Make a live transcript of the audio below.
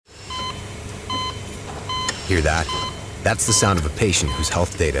Hear that? That's the sound of a patient whose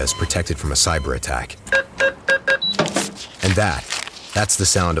health data is protected from a cyber attack. And that's the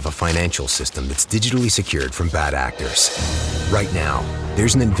sound of a financial system that's digitally secured from bad actors. Right now,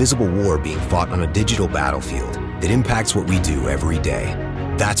 there's an invisible war being fought on a digital battlefield that impacts what we do every day.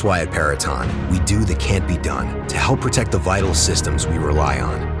 That's why at Peraton, we do the can't be done to help protect the vital systems we rely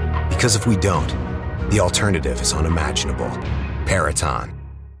on. Because if we don't, the alternative is unimaginable. Peraton.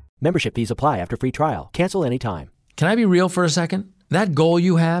 Membership fees apply after free trial. Cancel anytime. Can I be real for a second? That goal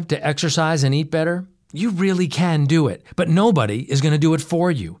you have to exercise and eat better, you really can do it. But nobody is going to do it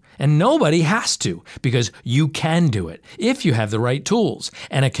for you. And nobody has to, because you can do it if you have the right tools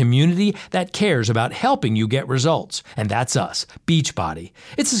and a community that cares about helping you get results. And that's us, Beachbody.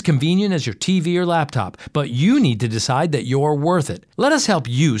 It's as convenient as your TV or laptop, but you need to decide that you're worth it. Let us help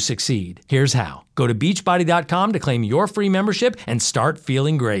you succeed. Here's how. Go to beachbody.com to claim your free membership and start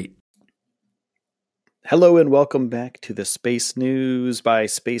feeling great. Hello and welcome back to the Space News by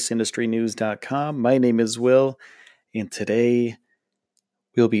SpaceIndustryNews.com. My name is Will, and today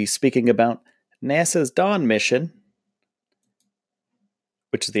we'll be speaking about NASA's Dawn mission,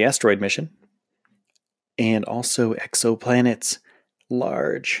 which is the asteroid mission, and also exoplanets.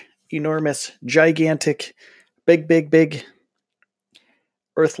 Large, enormous, gigantic, big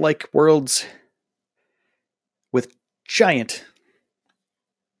Earth-like worlds with giant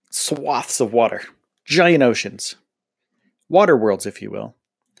swaths of water. Giant oceans. Water worlds, if you will.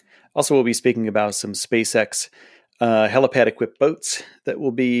 Also, we'll be speaking about some SpaceX helipad-equipped boats that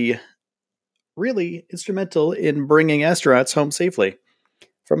will be really instrumental in bringing astronauts home safely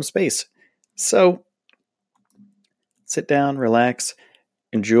from space. So, sit down, relax,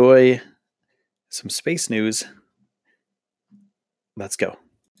 enjoy some space news. Let's go.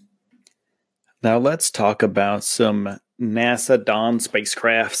 Now, let's talk about some NASA Dawn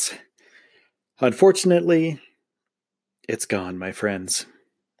spacecrafts. Unfortunately, it's gone, my friends.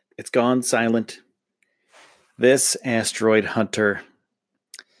 It's gone silent. This asteroid hunter,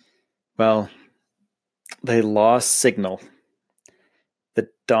 well, they lost signal. The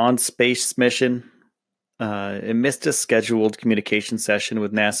Dawn space mission, it missed a scheduled communication session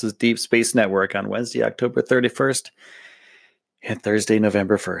with NASA's Deep Space Network on Wednesday, October 31st and Thursday,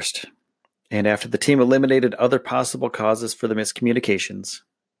 November 1st. And after the team eliminated other possible causes for the miscommunications,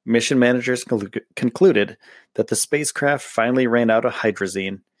 mission managers concluded that the spacecraft finally ran out of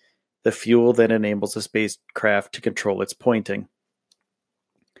hydrazine, the fuel that enables the spacecraft to control its pointing.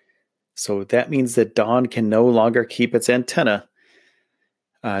 So that means that Dawn can no longer keep its antenna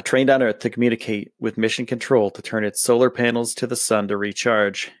trained on Earth to communicate with mission control to turn its solar panels to the sun to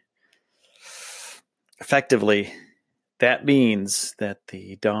recharge. Effectively, that means that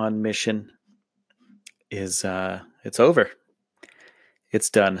the Dawn mission is it's over. It's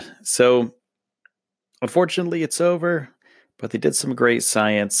done. So, unfortunately, it's over, but they did some great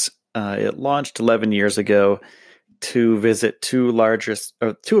science. It launched 11 years ago to visit two of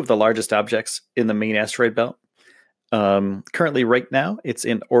the largest objects in the main asteroid belt. Currently, right now, it's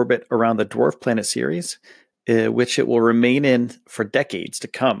in orbit around the dwarf planet Ceres, which it will remain in for decades to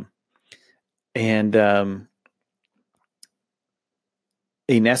come. And a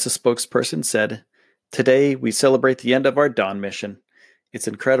NASA spokesperson said, "Today, we celebrate the end of our Dawn mission. Its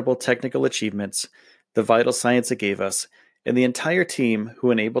incredible technical achievements, the vital science it gave us, and the entire team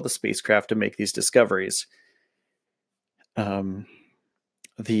who enabled the spacecraft to make these discoveries. The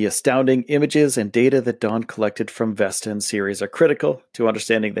astounding images and data that Dawn collected from Vesta and Ceres are critical to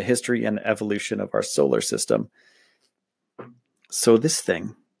understanding the history and evolution of our solar system." So this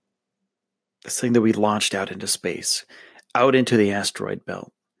thing that we launched out into space, out into the asteroid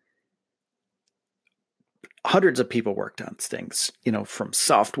belt, hundreds of people worked on things, from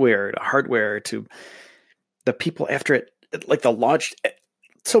software to hardware to the people after it, like the launch.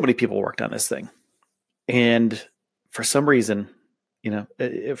 So many people worked on this thing. And for some reason,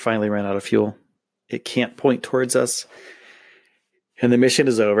 it finally ran out of fuel. It can't point towards us. And the mission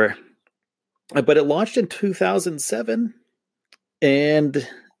is over. But it launched in 2007. And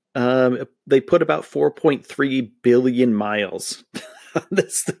they put about 4.3 billion miles.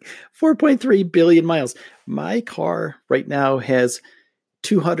 This 4.3 billion miles. My car right now has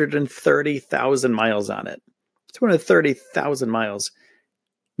 230,000 miles on it. 230,000 miles.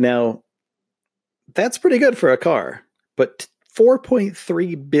 Now, that's pretty good for a car, but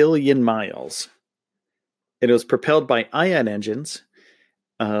 4.3 billion miles. And it was propelled by ion engines.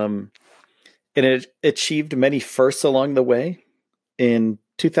 And it achieved many firsts along the way. In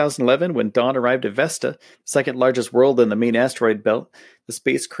 2011, when Dawn arrived at Vesta, second largest world in the main asteroid belt, the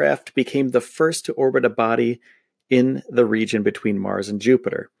spacecraft became the first to orbit a body in the region between Mars and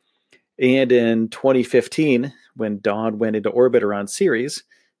Jupiter. And in 2015, when Dawn went into orbit around Ceres,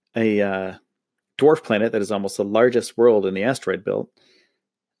 a dwarf planet that is almost the largest world in the asteroid belt,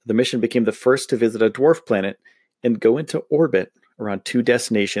 the mission became the first to visit a dwarf planet and go into orbit around 2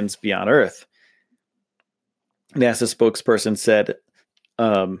 destinations beyond Earth. NASA spokesperson said,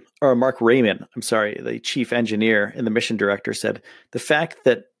 or Mark Raymond, the chief engineer and the mission director said, the fact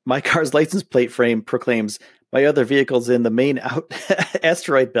that my car's license plate frame proclaims my other vehicles in the main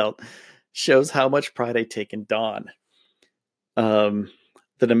asteroid belt shows how much pride I take in Dawn. The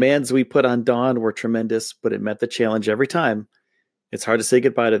demands we put on Dawn were tremendous, but it met the challenge every time. It's hard to say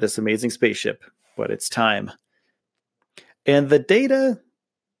goodbye to this amazing spaceship, but it's time. And the data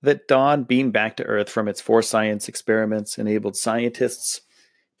that Dawn beamed back to Earth from its 4 science experiments enabled scientists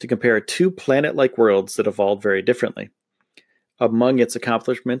to compare 2 planet-like worlds that evolved very differently. Among its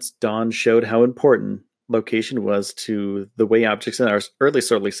accomplishments, Dawn showed how important location was to the way objects in our early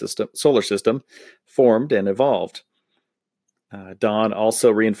solar system formed and evolved. Dawn also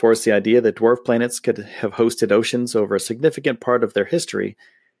reinforced the idea that dwarf planets could have hosted oceans over a significant part of their history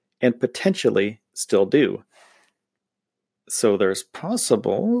and potentially still do. So there's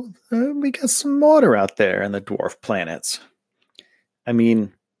possible we got some water out there in the dwarf planets. I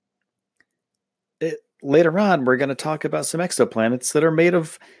mean, later on, we're going to talk about some exoplanets that are made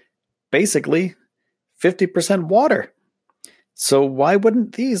of basically 50% water. So why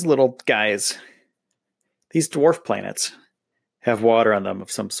wouldn't these little guys, these dwarf planets, have water on them of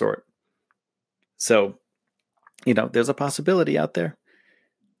some sort? So, there's a possibility out there.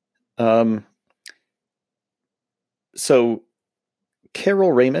 So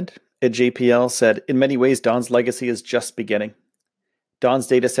Carol Raymond at JPL said, in many ways, Dawn's legacy is just beginning. Dawn's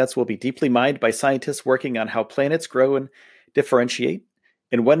data sets will be deeply mined by scientists working on how planets grow and differentiate,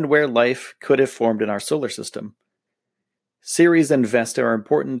 and when and where life could have formed in our solar system. Ceres and Vesta are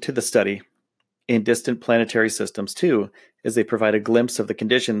important to the study in distant planetary systems too, as they provide a glimpse of the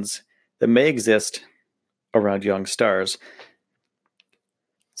conditions that may exist around young stars.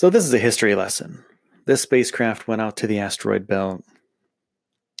 So this is a history lesson. This spacecraft went out to the asteroid belt.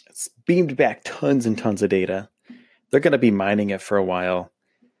 It's beamed back tons and tons of data. They're going to be mining it for a while.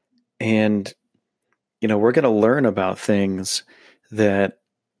 And, we're going to learn about things that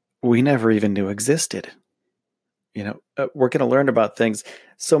we never even knew existed. We're going to learn about things,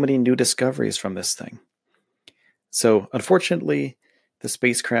 so many new discoveries from this thing. So, unfortunately, the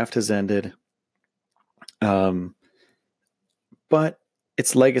spacecraft has ended. But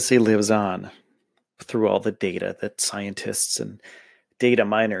its legacy lives on through all the data that scientists and data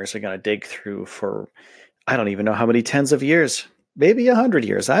miners are going to dig through for, I don't even know how many tens of years, maybe 100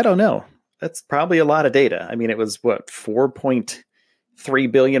 years. I don't know. That's probably a lot of data. I mean, it was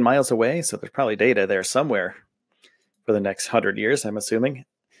 4.3 billion miles away. So there's probably data there somewhere for the next 100 years, I'm assuming.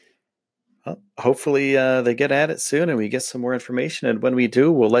 Well, hopefully they get at it soon and we get some more information. And when we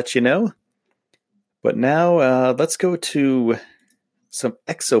do, we'll let you know. But now let's go to some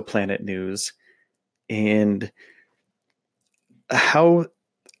exoplanet news and how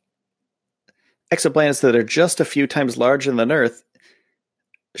exoplanets that are just a few times larger than Earth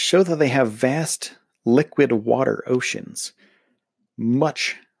show that they have vast liquid water oceans.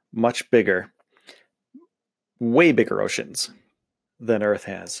 Much, much bigger, way bigger oceans than Earth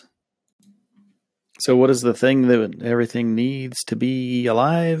has. So what is the thing that everything needs to be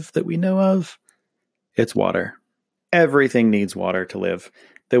alive that we know of? It's water. Everything needs water to live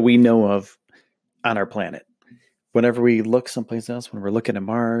that we know of on our planet. Whenever we look someplace else, when we're looking at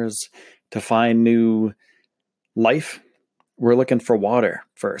Mars to find new life, we're looking for water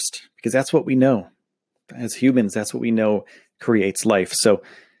first, because that's what we know. As humans, that's what we know creates life. So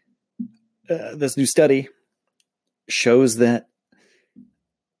this new study shows that,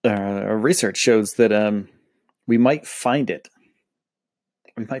 research shows that we might find it.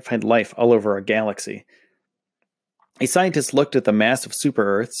 We might find life all over our galaxy. A scientist looked at the massive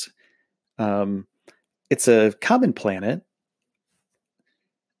super-Earths. It's a common planet,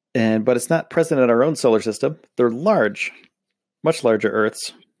 but it's not present in our own solar system. They're large, much larger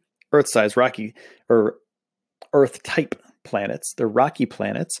Earths, Earth-sized rocky or Earth-type planets. They're rocky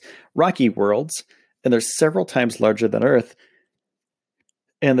planets, rocky worlds, and they're several times larger than Earth.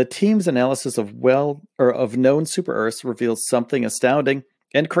 And the team's analysis of known super-Earths reveals something astounding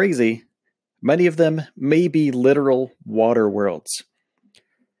and crazy. Many of them may be literal water worlds.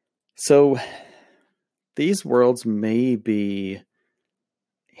 So these worlds may be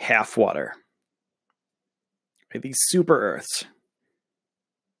half water. These super-Earths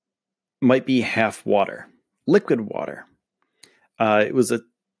might be half water, liquid water. It was a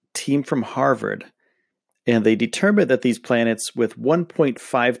team from Harvard And they determined that these planets with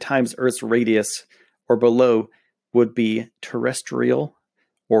 1.5 times Earth's radius or below would be terrestrial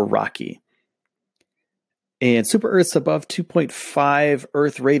or rocky. And super Earths above 2.5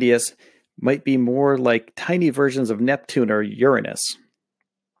 Earth radius might be more like tiny versions of Neptune or Uranus.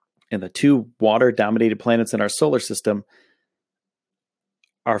 And the two water-dominated planets in our solar system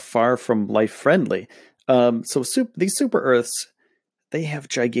are far from life-friendly. These super Earths, they have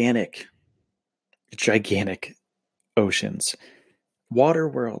gigantic oceans, water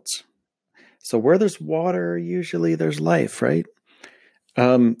worlds. So where there's water, usually there's life, right?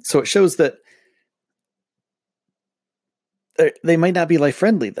 So it shows that they might not be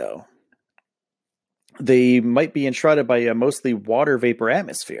life-friendly, though. They might be enshrouded by a mostly water vapor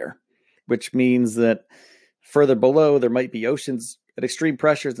atmosphere, which means that further below, there might be oceans at extreme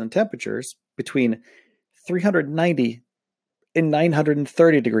pressures and temperatures between 390 and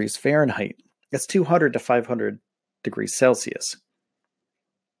 930 degrees Fahrenheit. That's 200 to 500 degrees Celsius.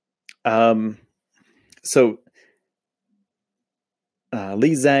 Li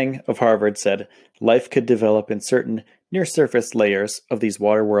Zhang of Harvard said, life could develop in certain near-surface layers of these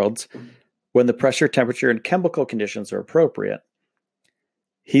water worlds when the pressure, temperature, and chemical conditions are appropriate.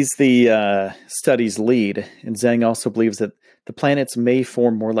 He's the study's lead, and Zhang also believes that the planets may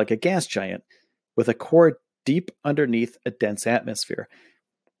form more like a gas giant, with a core deep underneath a dense atmosphere.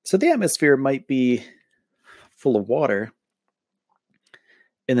 So the atmosphere might be full of water,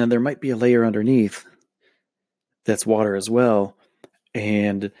 and then there might be a layer underneath that's water as well,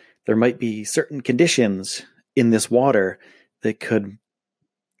 and there might be certain conditions in this water that could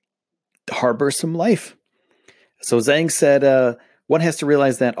harbor some life. So Zhang said, one has to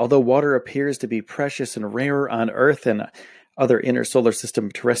realize that although water appears to be precious and rare on Earth and other inner solar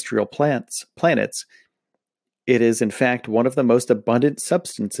system terrestrial planets, it is in fact one of the most abundant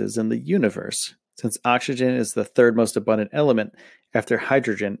substances in the universe, since oxygen is the third most abundant element after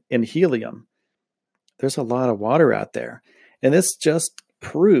hydrogen and helium. There's a lot of water out there. And this just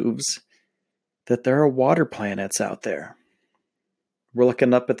proves that there are water planets out there. We're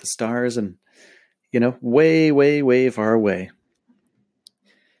looking up at the stars and, way, way, way far away.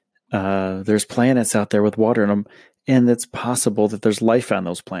 There's planets out there with water in them, and it's possible that there's life on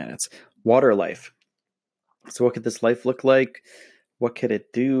those planets. Water life. So what could this life look like? What could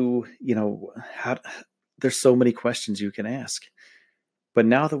it do? There's so many questions you can ask. But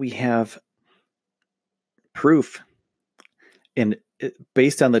now that we have proof, and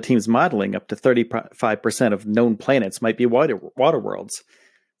based on the team's modeling, up to 35% of known planets might be water worlds.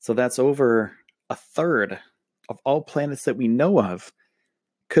 So that's over a third of all planets that we know of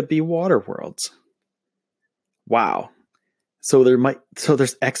could be water worlds. Wow. So there's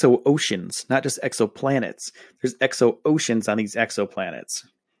exo-oceans, not just exoplanets. There's exo-oceans on these exoplanets.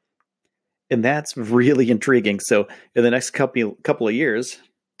 And that's really intriguing. So in the next couple of years,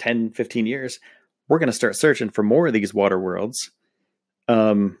 10, 15 years, we're going to start searching for more of these water worlds.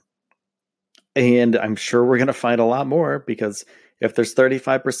 And I'm sure we're going to find a lot more, because if there's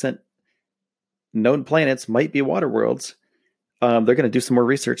 35% known planets might be water worlds, they're going to do some more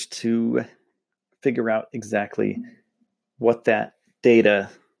research to figure out exactly what that data,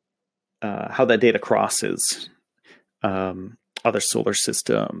 how that data crosses other solar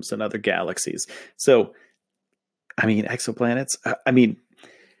systems and other galaxies. So, exoplanets,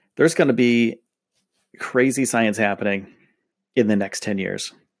 there's going to be crazy science happening in the next 10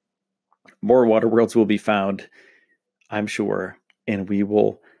 years. More water worlds will be found, I'm sure, and we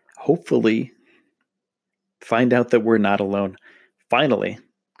will hopefully find out that we're not alone. Finally,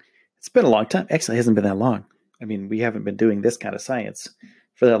 it's been a long time. Actually, it hasn't been that long. We haven't been doing this kind of science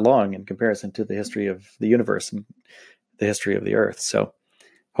for that long in comparison to the history of the universe and the history of the Earth. So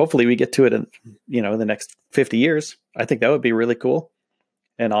hopefully we get to it in the next 50 years. I think that would be really cool.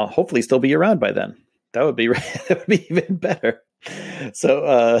 And I'll hopefully still be around by then. That would be even better.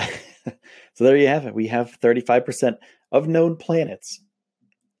 So there you have it. We have 35% of known planets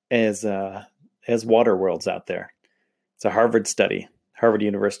as water worlds out there. It's a Harvard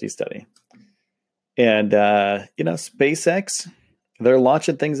University study. And, SpaceX, they're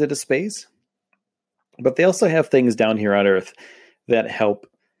launching things into space, but they also have things down here on Earth that help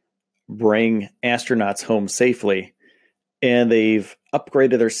bring astronauts home safely. And they've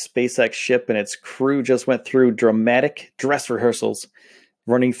upgraded their SpaceX ship, and its crew just went through dramatic dress rehearsals,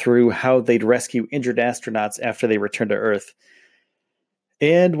 running through how they'd rescue injured astronauts after they return to Earth.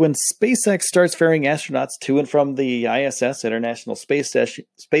 And when SpaceX starts ferrying astronauts to and from the ISS, International Space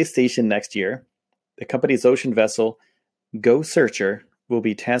Station next year, the company's ocean vessel, Go Searcher, will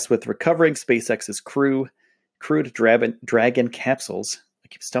be tasked with recovering SpaceX's crewed Dragon capsules.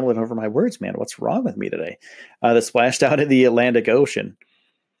 keep stumbling over my words, man. What's wrong with me today? That splashed out in the Atlantic Ocean.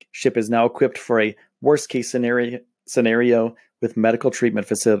 Ship is now equipped for a worst-case scenario with medical treatment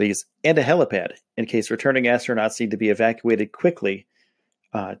facilities and a helipad in case returning astronauts need to be evacuated quickly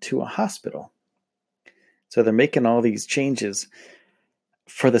to a hospital. So they're making all these changes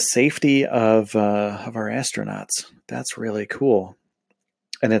for the safety of our astronauts. That's really cool.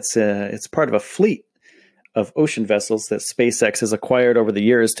 And it's part of a fleet of ocean vessels that SpaceX has acquired over the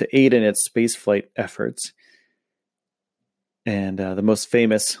years to aid in its spaceflight efforts. And the most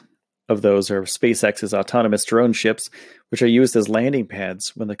famous of those are SpaceX's autonomous drone ships, which are used as landing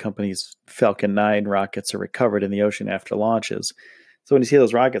pads when the company's Falcon 9 rockets are recovered in the ocean after launches. So when you see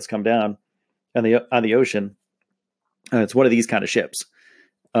those rockets come down on the ocean, it's one of these kind of ships.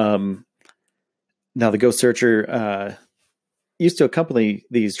 Now, the Ghost Searcher used to accompany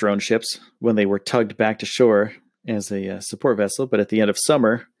these drone ships when they were tugged back to shore as a support vessel, but at the end of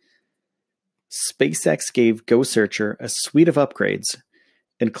summer, SpaceX gave Ghost Searcher a suite of upgrades,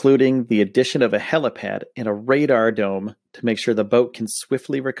 including the addition of a helipad and a radar dome to make sure the boat can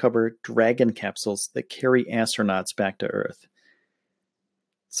swiftly recover Dragon capsules that carry astronauts back to Earth.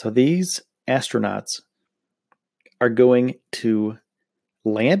 So these astronauts are going to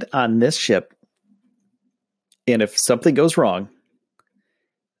land on this ship, and if something goes wrong,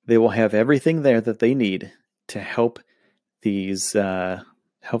 they will have everything there that they need to help these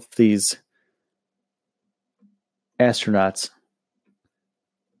astronauts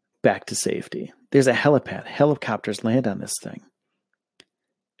back to safety. There's a helipad. Helicopters land on this thing,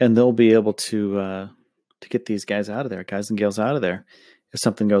 and they'll be able to get these guys out of there, guys and gals out of there, if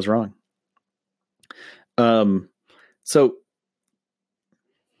something goes wrong. And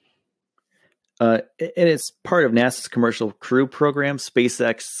it's part of NASA's Commercial Crew Program.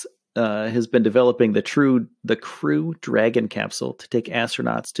 SpaceX has been developing the Crew Dragon capsule to take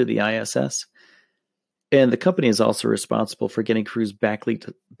astronauts to the ISS. And the company is also responsible for getting crews back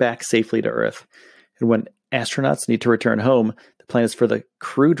safely to Earth. And when astronauts need to return home, the plan is for the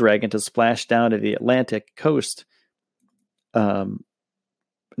Crew Dragon to splash down to the Atlantic coast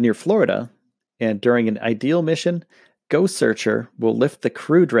near Florida. And during an ideal mission, Ghost Searcher will lift the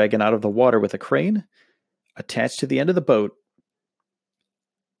Crew Dragon out of the water with a crane attached to the end of the boat.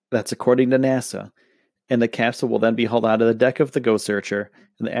 That's according to NASA. And the capsule will then be hauled onto the deck of the Ghost Searcher,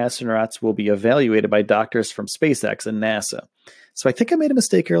 and the astronauts will be evaluated by doctors from SpaceX and NASA. So I think I made a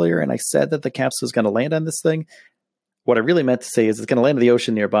mistake earlier, and I said that the capsule is going to land on this thing. What I really meant to say is it's going to land in the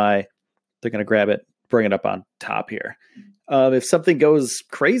ocean nearby. They're going to grab it, bring it up on top here. If something goes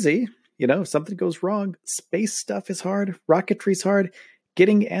crazy, if something goes wrong, space stuff is hard. Rocketry's hard.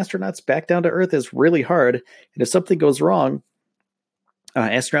 Getting astronauts back down to Earth is really hard. And if something goes wrong,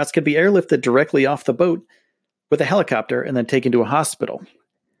 astronauts could be airlifted directly off the boat with a helicopter and then taken to a hospital.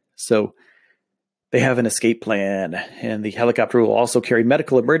 So they have an escape plan, and the helicopter will also carry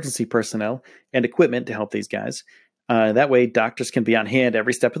medical emergency personnel and equipment to help these guys. That way, doctors can be on hand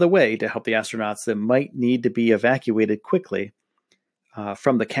every step of the way to help the astronauts that might need to be evacuated quickly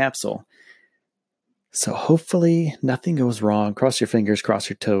from the capsule. So hopefully nothing goes wrong. Cross your fingers, cross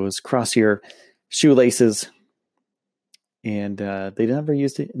your toes, cross your shoelaces. And they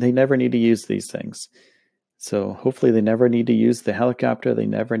never need to use these things. So hopefully they never need to use the helicopter. They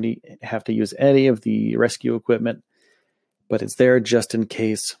never have to use any of the rescue equipment, but it's there just in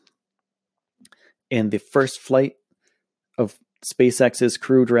case. And the first flight of SpaceX's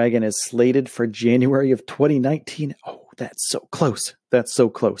Crew Dragon is slated for January of 2019. Oh, that's so close. That's so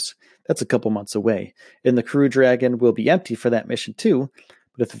close. That's a couple months away. And the Crew Dragon will be empty for that mission too.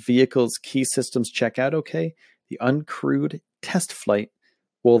 But if the vehicle's key systems check out okay, the uncrewed test flight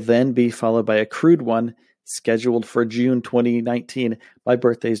will then be followed by a crewed one scheduled for June 2019. My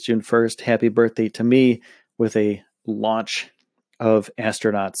birthday is June 1st. Happy birthday to me, with a launch of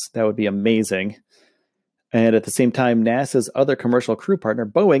astronauts. That would be amazing. And at the same time, NASA's other commercial crew partner,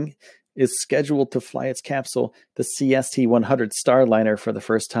 Boeing, is scheduled to fly its capsule, the CST-100 Starliner, for the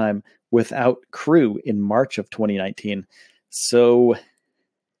first time without crew in March of 2019. So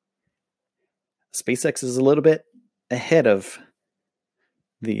SpaceX is a little bit ahead of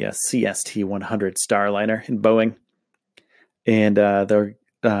the CST-100 Starliner in Boeing. And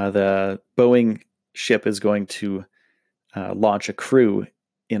the Boeing ship is going to launch a crew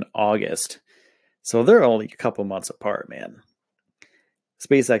in August. So they're only a couple months apart, man.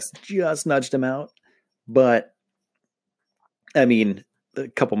 SpaceX just nudged them out. But, I mean, a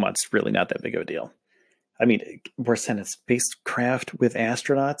couple months, really not that big of a deal. I mean, we're sending spacecraft with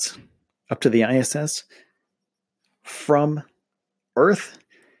astronauts up to the ISS from Earth.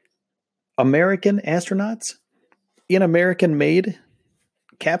 American astronauts in American-made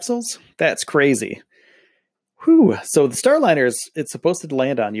capsules? That's crazy. Whew. So the Starliner, it's supposed to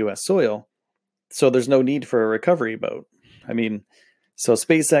land on U.S. soil, so there's no need for a recovery boat. I mean, so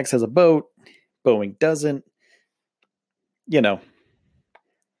SpaceX has a boat, Boeing doesn't. You know,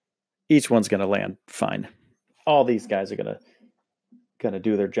 each one's going to land fine. All these guys are going to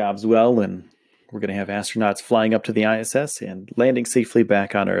do their jobs well, and we're going to have astronauts flying up to the ISS and landing safely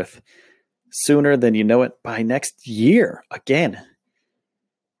back on Earth sooner than you know it, by next year. Again,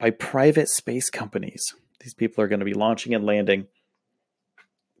 by private space companies. These people are going to be launching and landing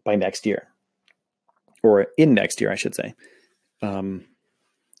by next year, or in next year, I should say.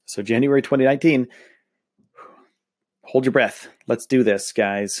 So January 2019, hold your breath. Let's do this,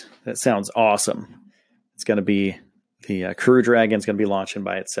 guys. That sounds awesome. It's going to be the Crew Dragon is going to be launching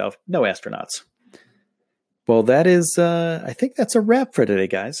by itself. No astronauts. Well, that is, I think that's a wrap for today,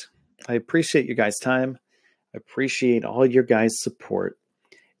 guys. I appreciate you guys' time. I appreciate all your guys' support.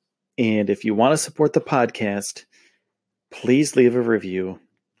 And if you want to support the podcast, please leave a review.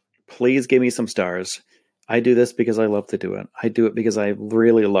 Please give me some stars. I do this because I love to do it. I do it because I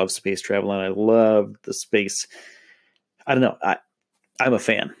really love space travel and I love the space. I don't know. I'm a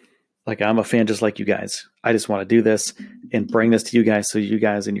fan. Like, I'm a fan just like you guys. I just want to do this and bring this to you guys, so you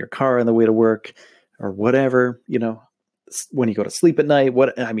guys in your car on the way to work or whatever, you know, when you go to sleep at night,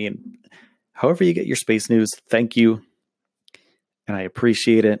 however you get your space news, thank you. And I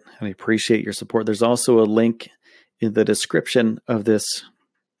appreciate it. And I appreciate your support. There's also a link in the description of this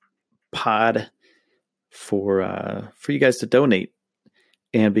pod for you guys to donate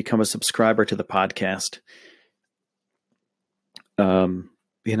and become a subscriber to the podcast.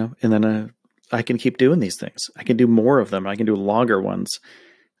 You know, and then I can keep doing these things. I can do more of them. I can do longer ones,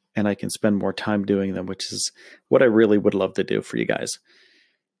 and I can spend more time doing them, which is what I really would love to do for you guys.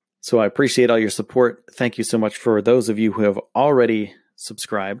 So I appreciate all your support. Thank you so much for those of you who have already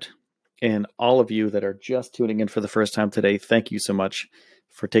subscribed, and all of you that are just tuning in for the first time today. Thank you so much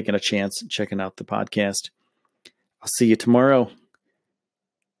for taking a chance and checking out the podcast. I'll see you tomorrow.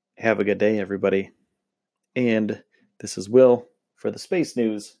 Have a good day, everybody. And this is Will for the Space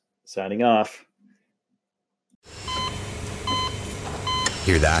News, signing off.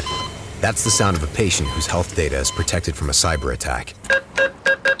 Hear that? That's the sound of a patient whose health data is protected from a cyber attack.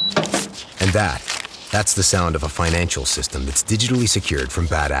 And that's the sound of a financial system that's digitally secured from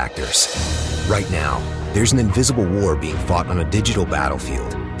bad actors. Right now, there's an invisible war being fought on a digital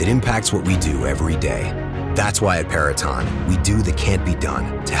battlefield that impacts what we do every day. That's why at Peraton, we do the can't be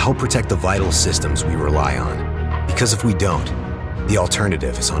done to help protect the vital systems we rely on. Because if we don't, the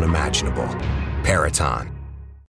alternative is unimaginable. Peraton.